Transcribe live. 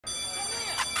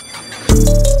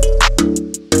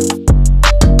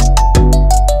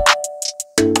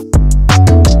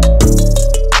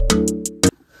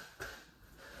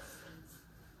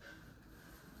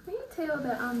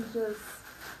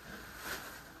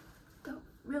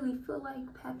really feel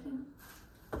like packing,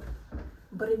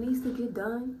 but it needs to get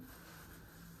done.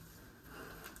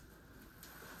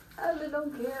 I really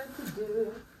don't care to do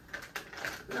it.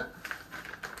 No.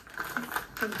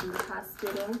 Come to the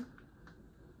hospital.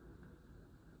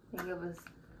 They give us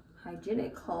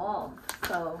hygienic cloths,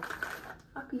 so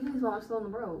I can use while I'm still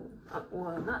on the road.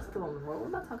 Well, not still on the road.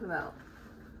 What am I talking about?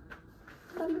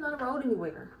 I'm not even on the road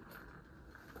anywhere.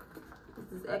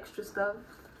 This is extra stuff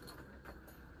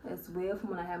as well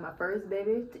from when I had my first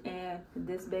baby and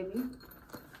this baby.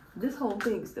 This whole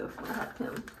thing stuff when I had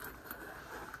him.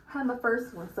 I had my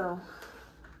first one, so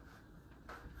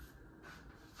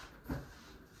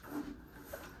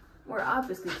we're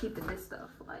obviously keeping this stuff.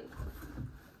 Like,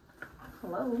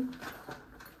 hello,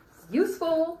 it's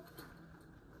useful.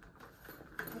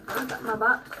 I got my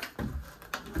box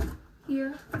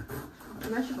here.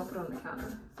 I'm actually gonna put it on the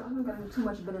counter, so I'm not gonna do too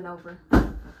much bending over.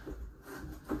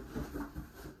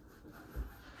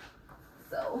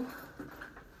 So,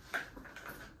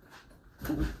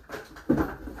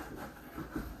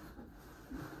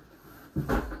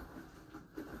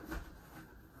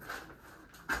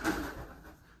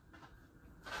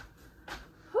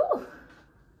 whew.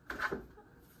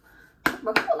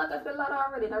 But I feel like I did a lot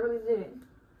already, and I really did.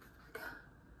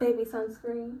 Baby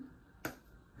sunscreen.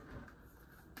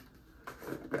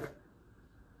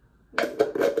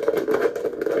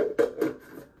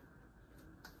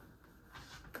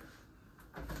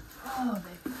 Oh,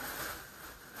 baby.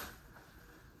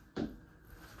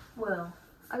 Well,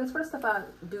 I guess for the stuff I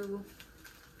do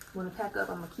want to pack up,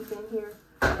 I'm going to keep it in here.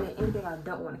 And then anything I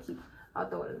don't want to keep, I'll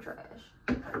throw it in the trash.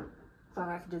 So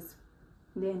I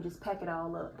can just pack it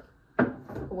all up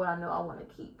for what I know I want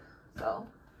to keep. So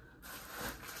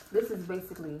this is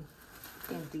basically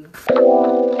empty.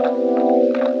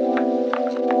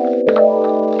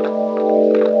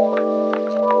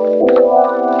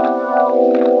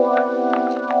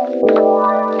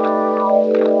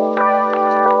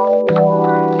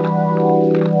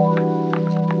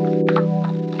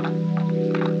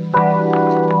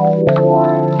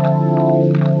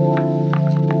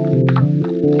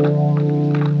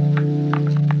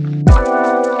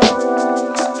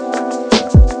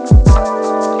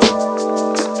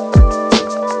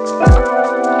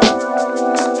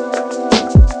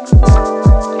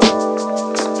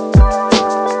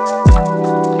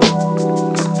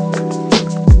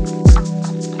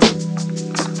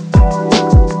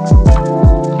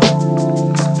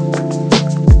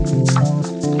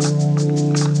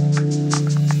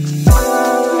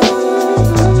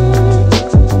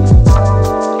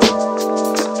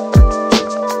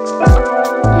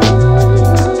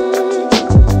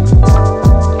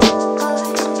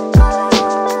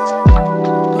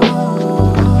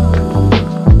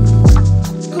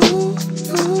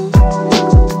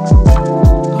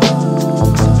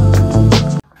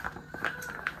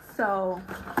 So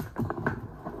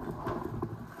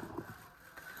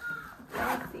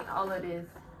let's see all of this.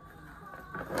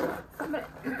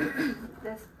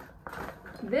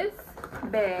 This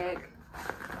bag,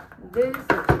 this,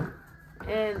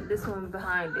 and this one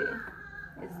behind it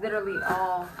is literally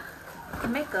all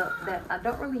makeup that I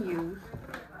don't really use.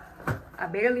 I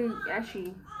barely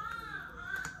actually,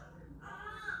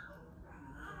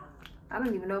 I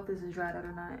don't even know if this is dried out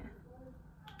or not.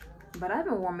 But I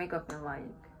haven't worn makeup in like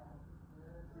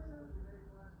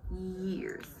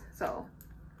years, so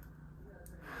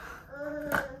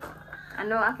I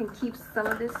know I can keep some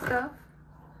of this stuff,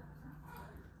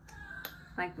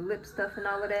 like the lip stuff and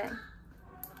all of that.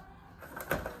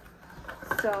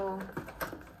 So,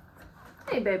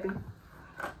 hey baby,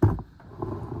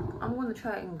 I'm gonna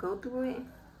try and go through it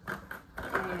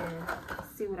and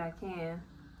see what I can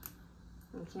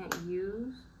and can't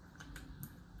use.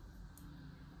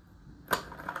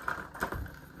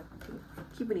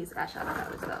 Keeping these eyeshadow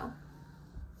palettes though.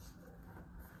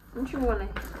 Don't you wanna?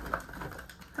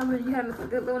 How about you having a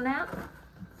good little nap?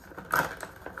 I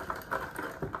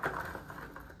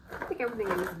think everything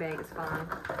in this bag is fine.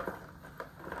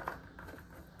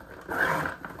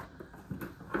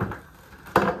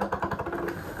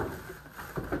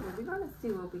 We're gonna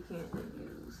see what we can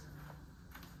use.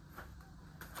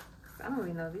 I don't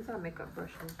really know. These are makeup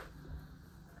brushes.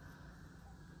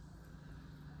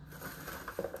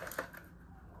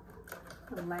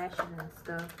 Lashes and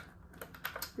stuff.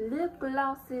 Lip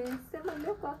glosses. Said my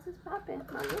lip gloss is popping.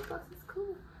 My lip gloss is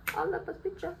cool. All of us be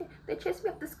joking. They chase me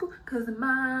up to school cause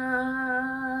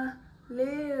my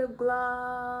lip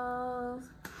gloss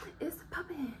is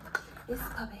popping. It's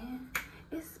popping.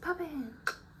 It's popping.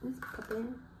 It's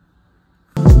popping.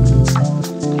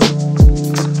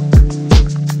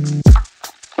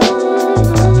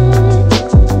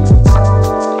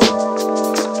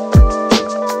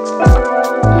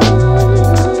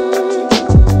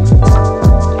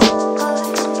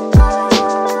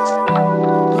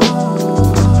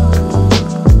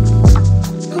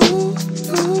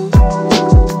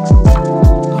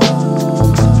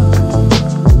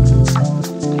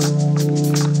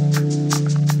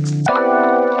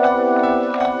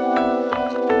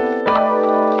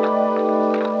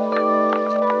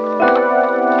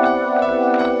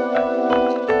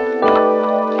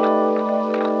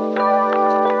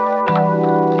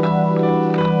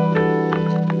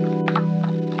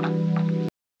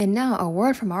 now, a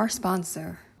word from our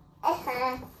sponsor.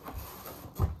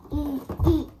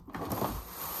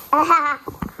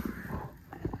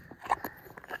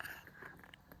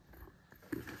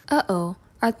 Uh-oh,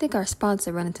 I think our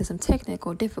sponsor ran into some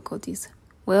technical difficulties.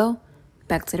 Well,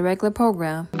 back to the regular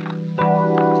program.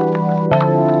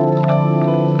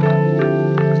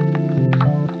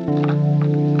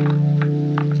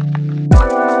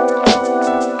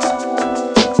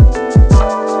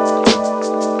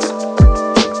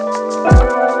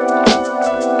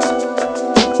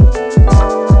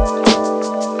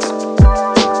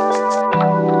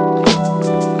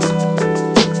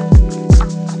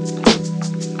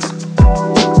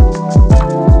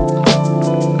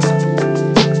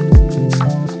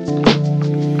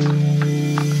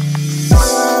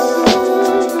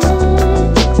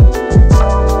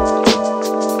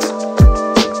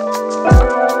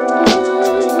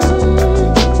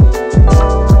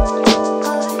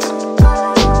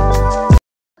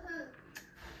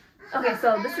 Okay,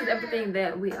 so this is everything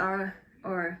that we are,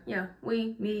 or yeah,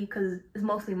 me, because it's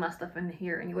mostly my stuff in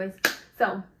here anyways.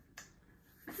 So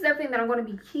this is everything that I'm going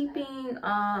to be keeping.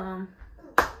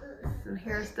 Some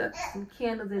hair stuff, some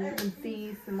candles, and you can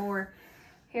see some more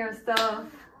hair stuff.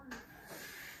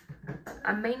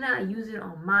 I may not use it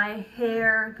on my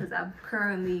hair because I'm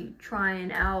currently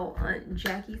trying out Aunt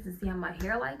Jackie's to see how my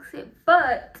hair likes it.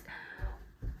 But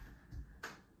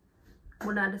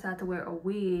when I decide to wear a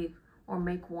wig or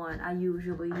make one, I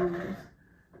usually use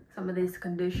some of this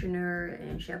conditioner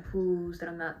and shampoos that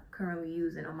I'm not currently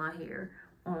using on my hair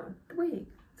on the wig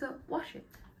to wash it.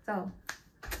 So,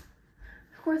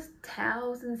 of course,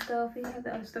 towels and stuff. You have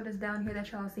the other stuff that's down here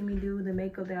that y'all see me do. The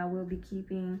makeup that I will be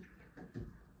keeping.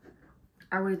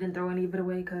 I really didn't throw any of it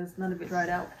away because none of it dried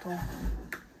out. So,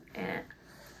 and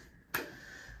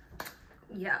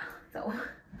yeah, so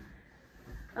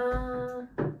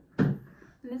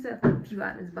there's a few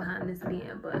items behind this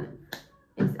bin, but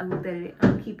I looked at it,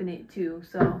 I'm keeping it too.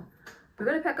 So we're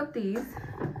gonna pack up these.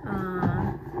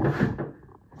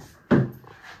 Let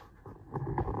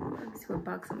me see what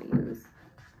box I'm gonna use.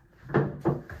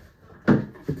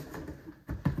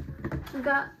 We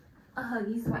got a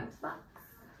Huggies wipes box.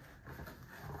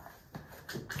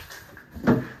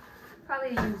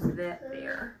 Probably use that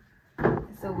there,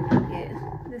 so we can get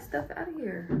this stuff out of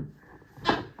here.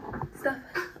 Stuff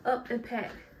up and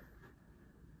packed.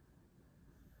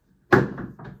 I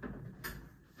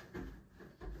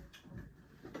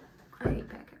hate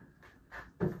packing.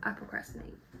 I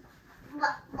procrastinate.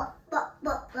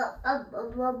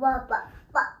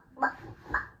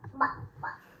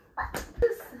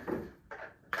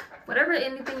 Whatever,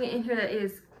 anything in here that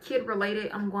is kid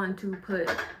related, I'm going to put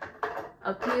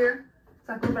up here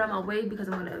so I can put it on my way, because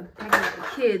I'm going to pack out the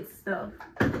kids stuff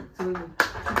so we can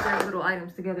keep their little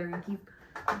items together and keep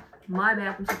my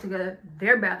bathroom stuff together,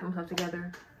 their bathroom stuff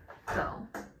together. So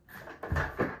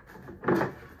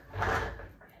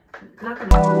not gonna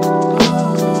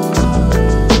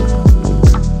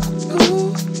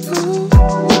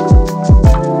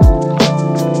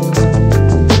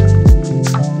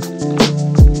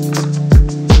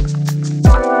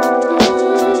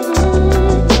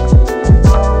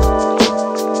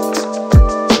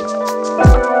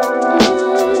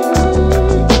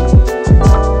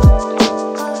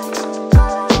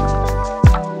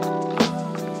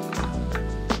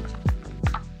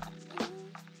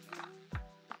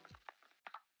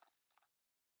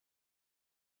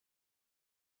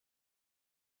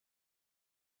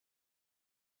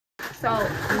So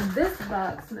in this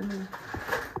box, let me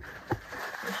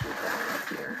show you guys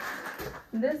here.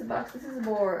 In this box, this is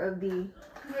more of the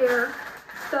hair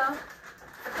stuff.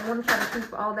 I want to try to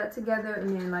keep all that together, and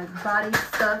then like body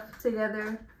stuff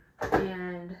together,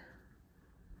 and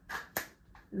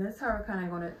that's how we're kind of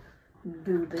going to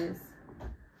do this.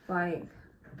 Like,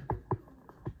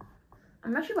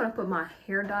 I'm actually going to put my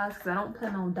hair dyes, because I don't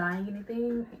plan on dyeing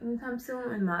anything anytime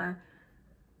soon, in my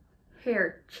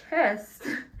hair chest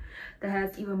that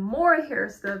has even more hair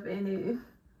stuff in it,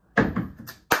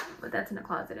 but that's in the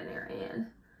closet in there, and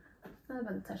I'm not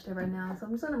about to touch that right now. So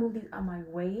I'm just gonna move these out my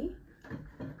way.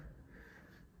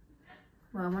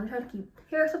 Well, I'm gonna try to keep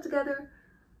hair stuff together,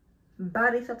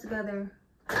 body stuff together.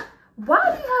 Why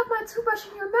do you have my toothbrush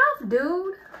in your mouth,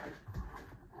 dude?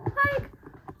 Like,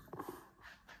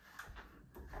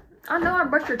 I know I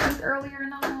brushed your teeth earlier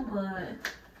and all,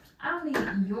 but I don't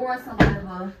need your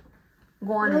saliva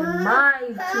going in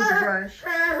my toothbrush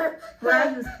when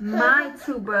I use my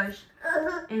toothbrush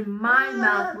in my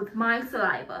mouth with my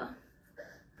saliva.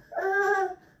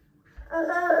 Hold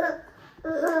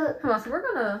on, so we're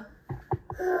gonna,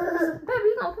 baby,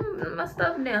 you gonna put my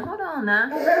stuff down. Hold on now.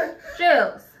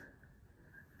 Jills.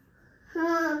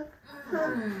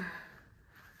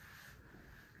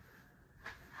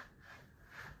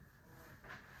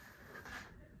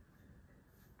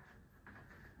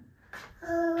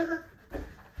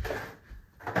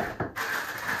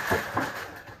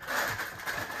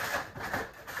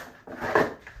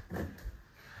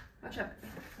 Watch out.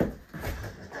 So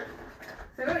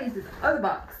we're gonna use this other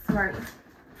box, right?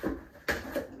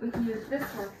 We can use this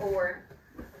one for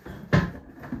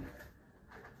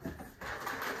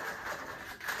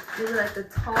maybe like the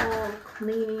tall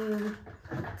cleaning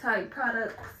type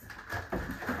products.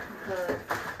 Because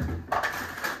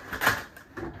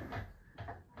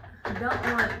I don't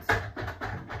want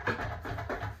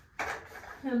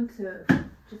him to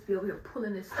just be over here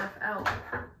pulling this stuff out.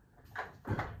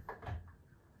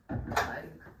 Like,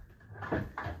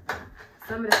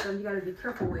 some of this stuff you gotta be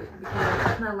careful with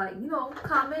because it's not like, you know,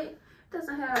 Comet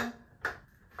doesn't have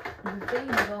the thing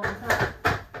to go on top.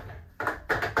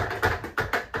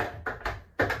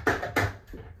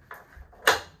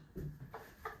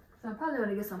 So I'm probably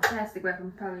gonna get some plastic wrap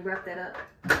and probably wrap that up.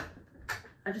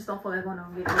 I just don't feel like I'm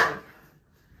gonna get it ready.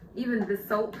 Even the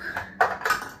soap,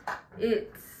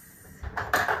 it's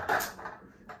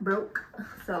broke,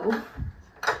 so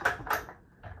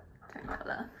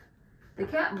the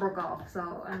cap broke off,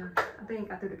 so I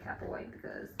think I threw the cap away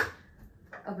because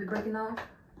of it breaking off.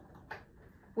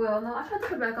 Well, no, I tried to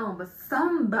put it back on, but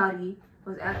somebody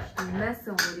was actually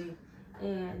messing with it,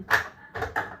 and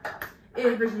it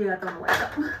eventually got thrown away.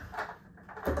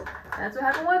 So that's what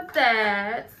happened with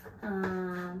that.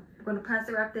 I'm gonna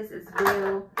plastic wrap this as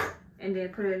well, and then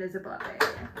put it in a Ziploc bag,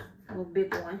 a little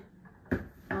big one.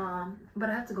 But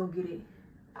I have to go get it,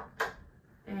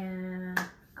 and I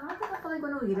don't think I feel like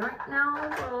going to eat it right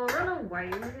now, so we're gonna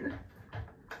wait.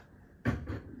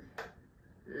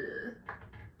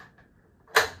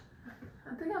 I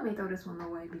think I may throw this one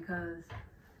away because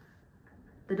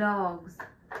the dogs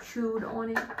chewed on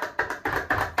it.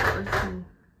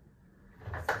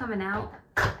 It's coming out.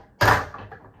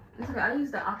 It's okay. I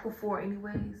use the Aquaphor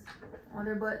anyways on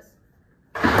their butts,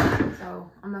 so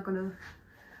I'm not gonna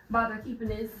bother keeping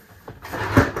this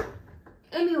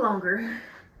any longer.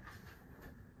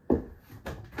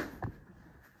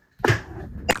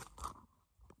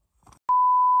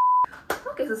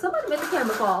 Okay, so somebody made the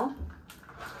camera fall.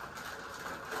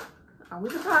 Are we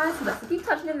surprised? He likes to keep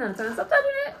touching it and I'm trying to stop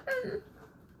touching it.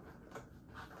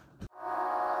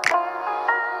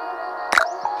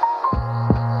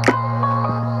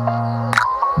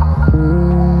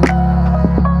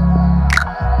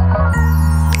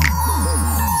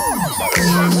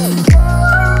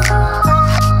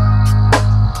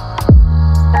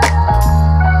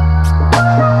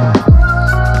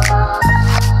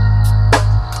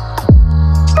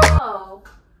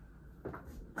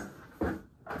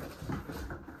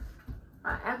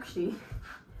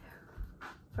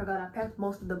 Forgot I packed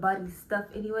most of the body stuff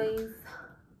anyways,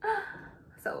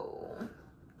 so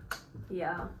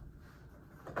yeah.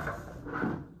 But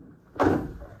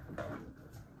I'm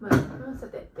gonna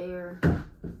set that there.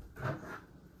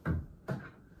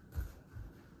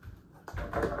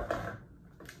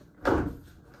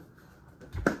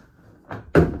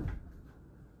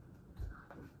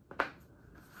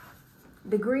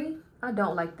 Degree, I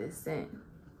don't like this scent.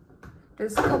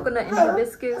 There's coconut and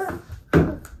hibiscus.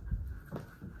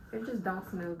 It just don't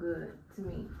smell good to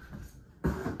me.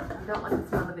 I don't like the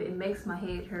smell of it. It makes my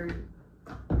head hurt.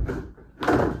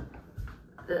 Ugh.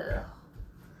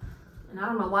 And I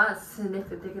don't know why I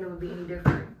sniffed it thinking it would be any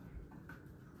different.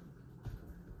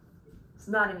 It's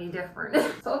not any different.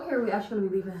 So up here we actually gonna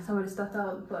be leaving some of this stuff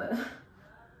out, but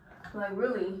like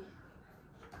really,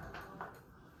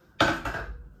 I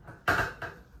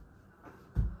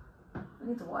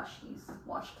need to wash these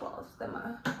washcloths that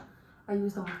I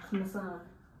used on my son.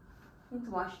 I need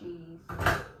to wash these.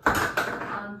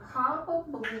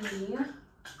 Probably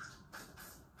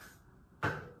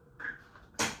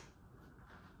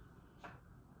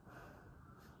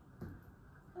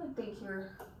I think here.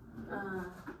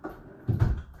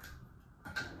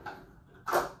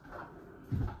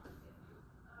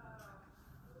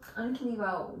 I need to leave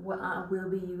out what I will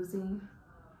be using.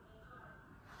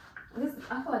 This,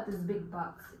 I feel like this big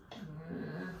box. I'm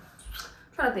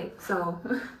trying to think. So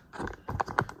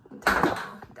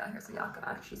down here so y'all can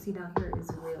actually see down here is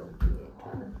real big.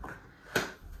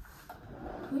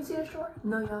 Can you see this drawer?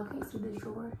 No, y'all can't see this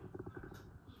drawer.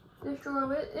 This drawer,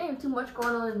 there ain't too much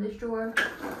going on in this drawer.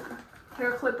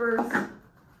 Hair clippers. I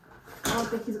don't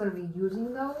think he's gonna be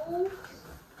using those.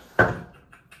 And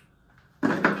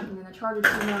then the charger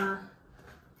to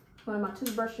one of my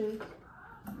toothbrushes.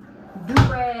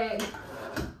 Do-rag.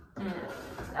 And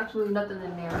there's absolutely nothing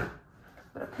in there.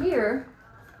 But up here,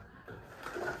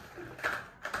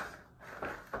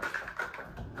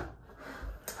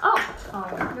 oh,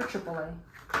 they're AAA.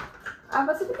 I was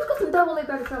about to say, because some AA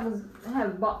Better Travels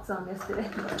have bought some yesterday,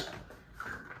 but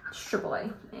it's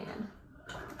AAA, and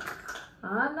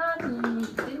I'm not, don't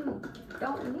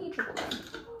need AAA.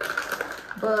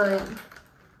 But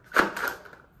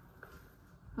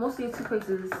most of these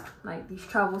toothpastes, like these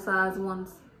travel size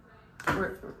ones,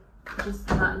 we're just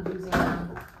not using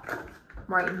them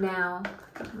right now.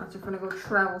 Unless you're gonna go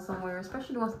travel somewhere,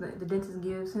 especially the ones that the dentist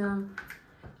gives him.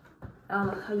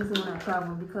 I use them when I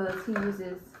travel because he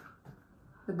uses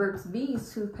the Burt's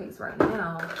Bees toothpaste right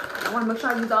now. I want to make sure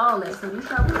I use all that. So these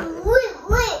travel,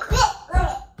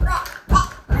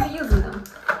 I'm using them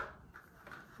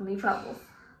when he travels.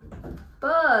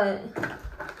 But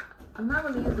I'm not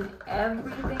really using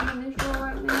everything in this drawer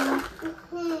right now,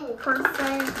 per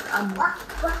se.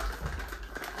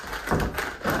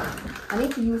 I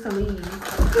need to use some of these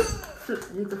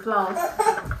to floss.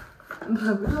 I'm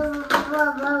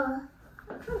trying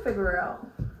to figure out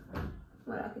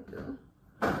what I could do.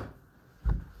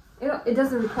 It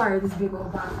doesn't require this big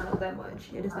old box, I know that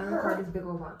much. It does not require this big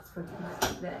old box for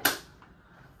that.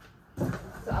 So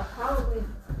I'll probably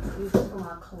use it for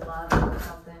my closet or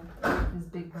something. This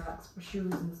big box for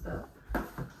shoes and stuff.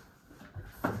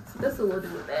 So that's what we'll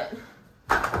do with that.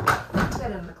 Put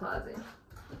that in the closet.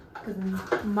 Because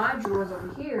my drawers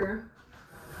over here,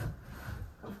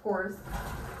 of course,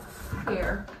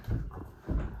 here.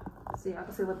 See, I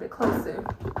can see a little bit closer.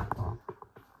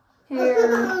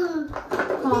 Hair,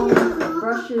 comb,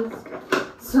 brushes,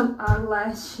 some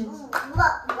eyelashes.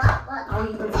 I'll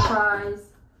even surprise,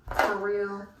 for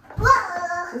real.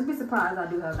 Just be surprised I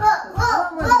do have it.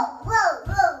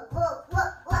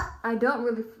 I don't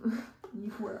really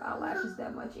wear eyelashes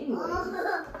that much anyway.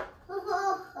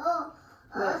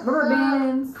 But rubber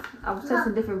bands, I was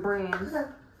testing different brands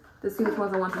to see which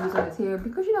ones I want to use on his hair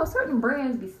because you know certain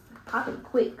brands be popping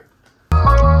quick.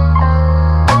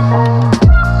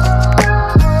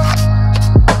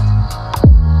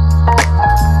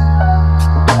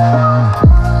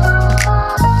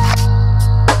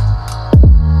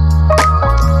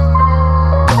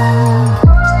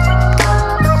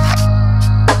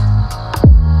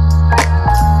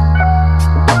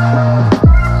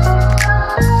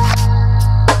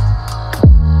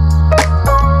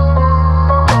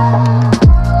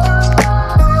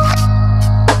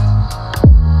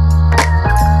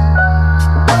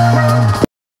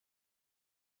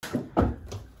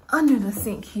 Under the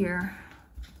sink here,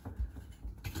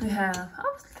 we have,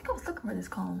 I think I was looking for this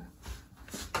comb.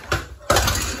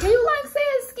 Can you like say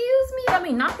excuse me? I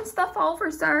mean, knocking stuff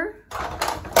over, sir.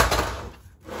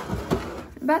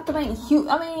 Bathroom ain't huge.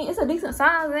 I mean, it's a decent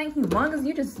size. It ain't humongous.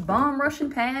 You just bum rushing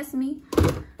past me.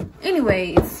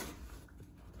 Anyways,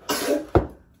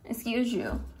 excuse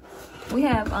you. We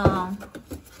have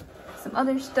some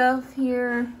other stuff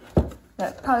here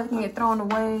that probably can get thrown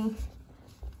away.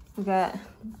 We got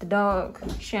the dog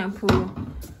shampoo.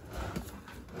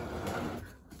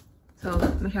 So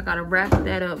make sure I gotta wrap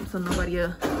that up so nobody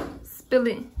spill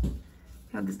it. We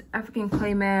have this African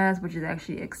clay mask, which is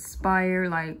actually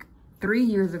expired like 3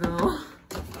 years ago.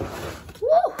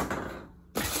 Woo!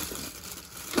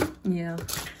 Yeah.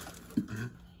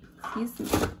 You see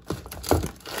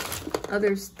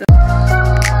other stuff.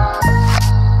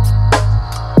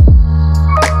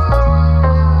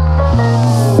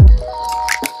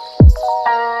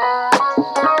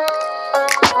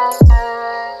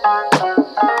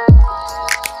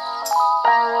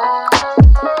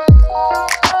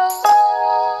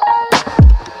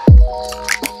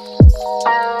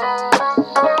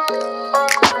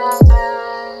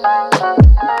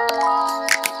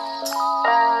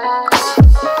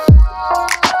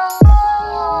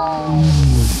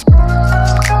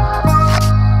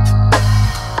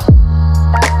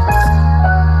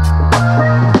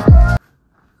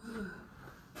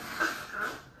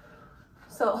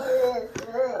 So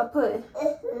I put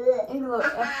any little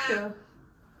extra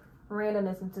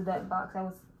randomness into that box I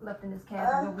was left in this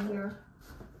cabinet over here.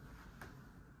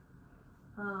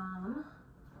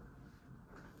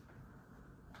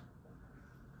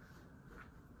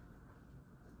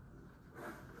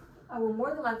 I will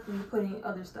more than likely be putting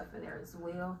other stuff in there as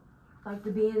well, like the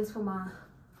bins for my,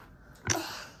 towels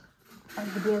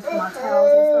and stuff.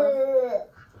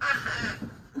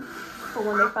 For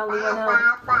when they finally run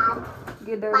out,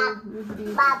 get dirty, need to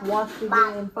be washed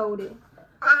again and folded.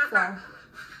 So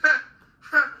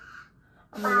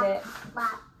I'm gonna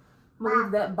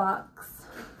move that box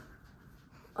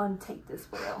untaped as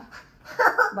well,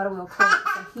 but I will close it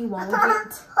so he won't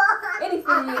get anything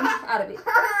out of it.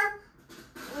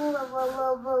 Hey,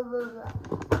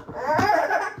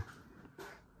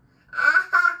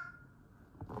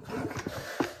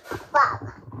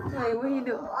 what are you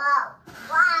doing?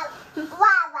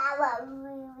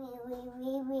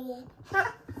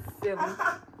 Silly. All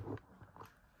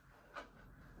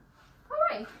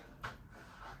right.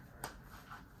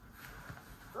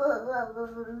 What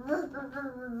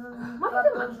are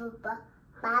you doing?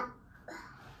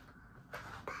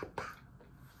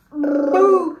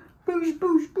 Boo! Boosh,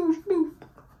 boosh, boosh, boosh.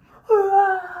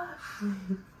 Hurrah!